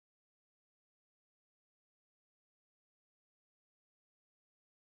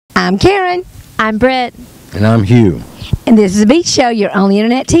I'm Karen. I'm Britt. And I'm Hugh. And this is a Beach Show, your only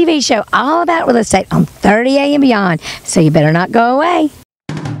internet TV show all about real estate on 30A and beyond. So you better not go away.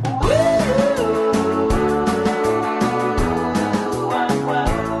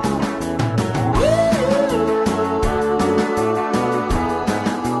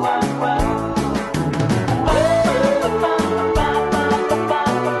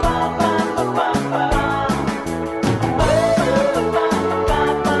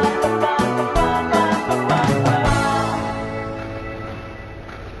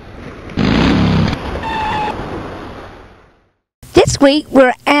 This week,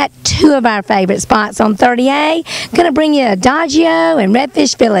 we're at two of our favorite spots on 30A. Going to bring you Adagio and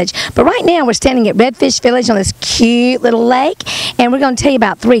Redfish Village. But right now, we're standing at Redfish Village on this cute little lake, and we're going to tell you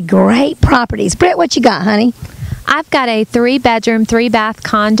about three great properties. Britt, what you got, honey? I've got a 3-bedroom, 3-bath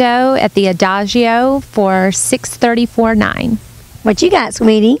condo at the Adagio for $634,900. What you got,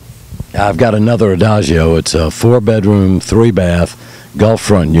 sweetie? I've got another Adagio. It's a 4-bedroom, 3-bath Gulf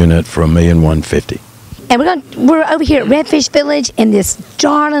front unit for $1,150,000. And we're over here at Redfish Village in this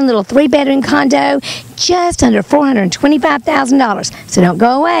darling little 3-bedroom condo, just under $425,000. So don't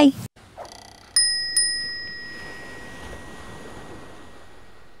go away.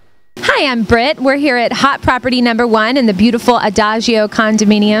 Hi, I'm Britt. We're here at hot property number 1 in the beautiful Adagio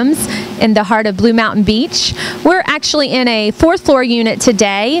condominiums in the heart of Blue Mountain Beach. We're actually in a 4th floor unit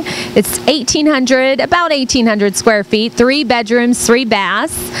today. It's about 1,800 square feet, 3 bedrooms, 3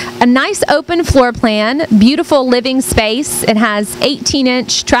 baths, a nice open floor plan, beautiful living space. It has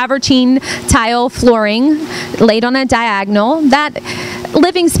 18-inch travertine tile flooring laid on a diagonal. That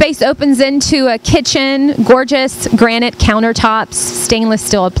living space opens into a kitchen, gorgeous granite countertops, stainless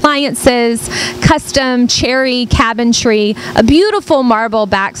steel appliances, custom cherry cabinetry, a beautiful marble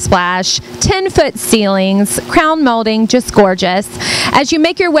backsplash, 10-foot ceilings, crown molding, just gorgeous. As you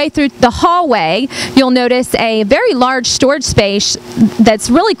make your way through the hallway, you'll notice a very large storage space that's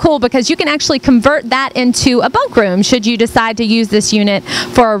really cool because you can actually convert that into a bunk room should you decide to use this unit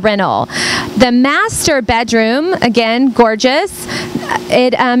for a rental. The master bedroom, again, gorgeous.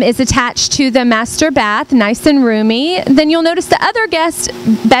 It is attached to the master bath, nice and roomy. Then you'll notice the other guest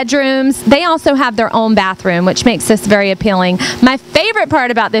bedrooms, they also have their own bathroom, which makes this very appealing. My favorite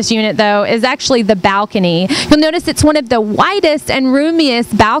part about this unit, though, is actually the balcony. You'll notice it's one of the widest and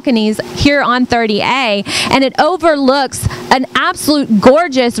roomiest balconies here on 30A, and it overlooks an absolute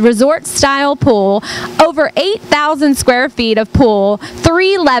gorgeous resort-style pool, over 8,000 square feet of pool,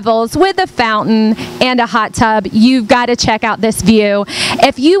 3 levels with a fountain and a hot tub. You've got to check out this view.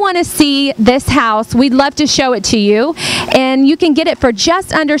 If you want to see this house, we'd love to show it to you, and you can get it for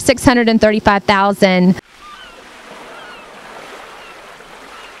just under $635,000.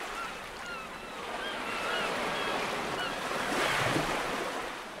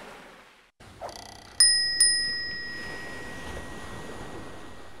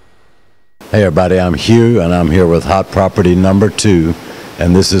 Hey everybody, I'm Hugh and I'm here with hot property number 2,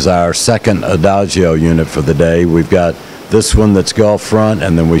 and this is our second Adagio unit for the day. We've got this one that's Gulf front,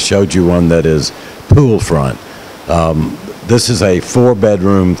 and then we showed you one that is pool front. This is a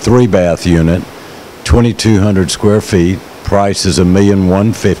 4-bedroom, 3-bath unit, 2,200 square feet. Price is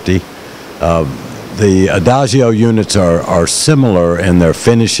 $1,150,000. The Adagio units are similar in their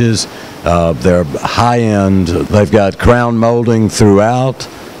finishes. They're high-end. They've got crown molding throughout.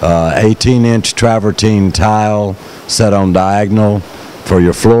 18-inch travertine tile set on diagonal for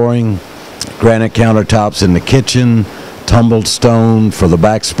your flooring, granite countertops in the kitchen, tumbled stone for the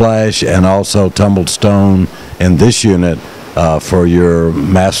backsplash, and also tumbled stone in this unit for your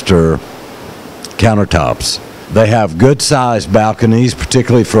master countertops. They have good-sized balconies,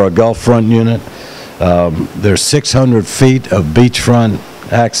 particularly for a Gulf front unit. There's 600 feet of beachfront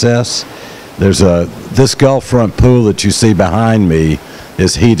access. There's this Gulf front pool that you see behind me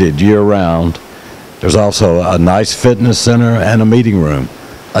is heated year-round. There's also a nice fitness center and a meeting room.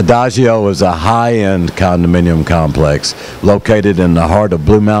 Adagio is a high-end condominium complex located in the heart of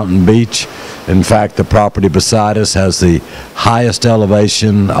Blue Mountain Beach. In fact, the property beside us has the highest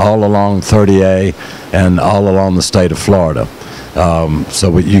elevation all along 30A and all along the state of Florida.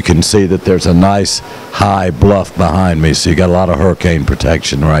 So you can see that there's a nice high bluff behind me, so you got a lot of hurricane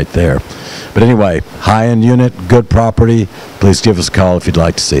protection right there. But anyway, high-end unit, good property. Please give us a call if you'd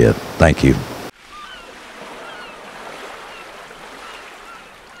like to see it. Thank you.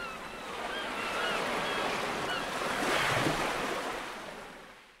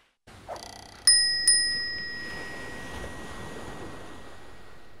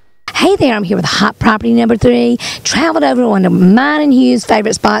 Hey there, I'm here with hot property number 3. traveled over to one of mine and Hugh's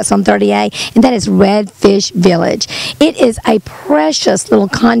favorite spots on 30A, and that is Redfish Village. It is a precious little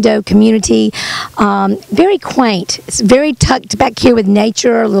condo community, very quaint. It's very tucked back here with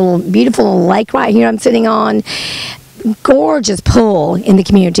nature, a little beautiful lake right here I'm sitting on. Gorgeous pool in the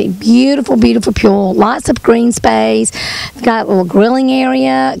community. Beautiful, beautiful pool. Lots of green space. We've got a little grilling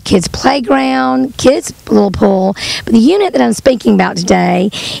area, kids playground, kids little pool. But the unit that I'm speaking about today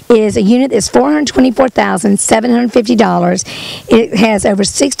is a unit that's $424,750. It has over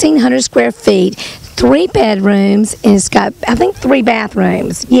 1,600 square feet, 3 bedrooms, and it's got, I think, 3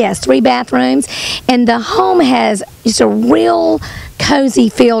 bathrooms. Yes, 3 bathrooms. And the home has just a real cozy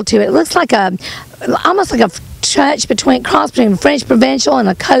feel to it. It looks like almost like a cross between French provincial and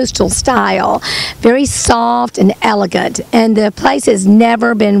a coastal style. Very soft and elegant, and the place has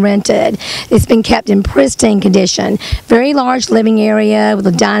never been rented. It's been kept in pristine condition. Very large living area with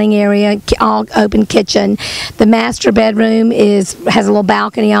a dining area, all open kitchen. The master bedroom has a little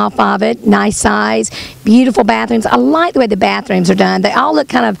balcony off of it, nice size, beautiful bathrooms. I like the way the bathrooms are done. They all look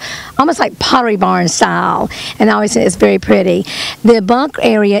kind of almost like Pottery Barn style, and I always think it's very pretty. The bunk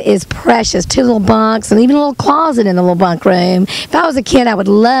area is precious. 2 little bunks and even a little closet in the little bunk room. If I was a kid, I would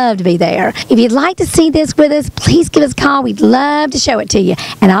love to be there. If you'd like to see this with us, please give us a call. We'd love to show it to you.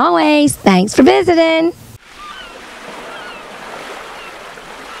 And always, thanks for visiting.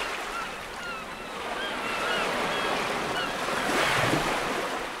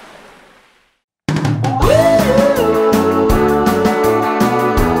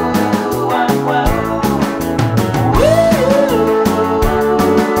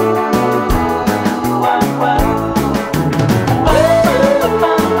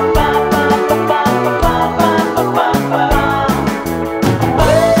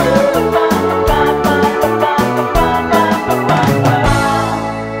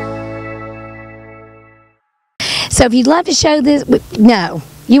 So if you'd love to show this,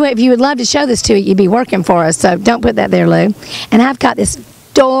 if you would love to show this to it, you'd be working for us. So don't put that there, Lou. And I've got this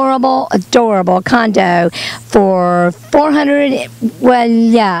adorable, adorable condo for $400. Well,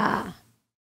 yeah.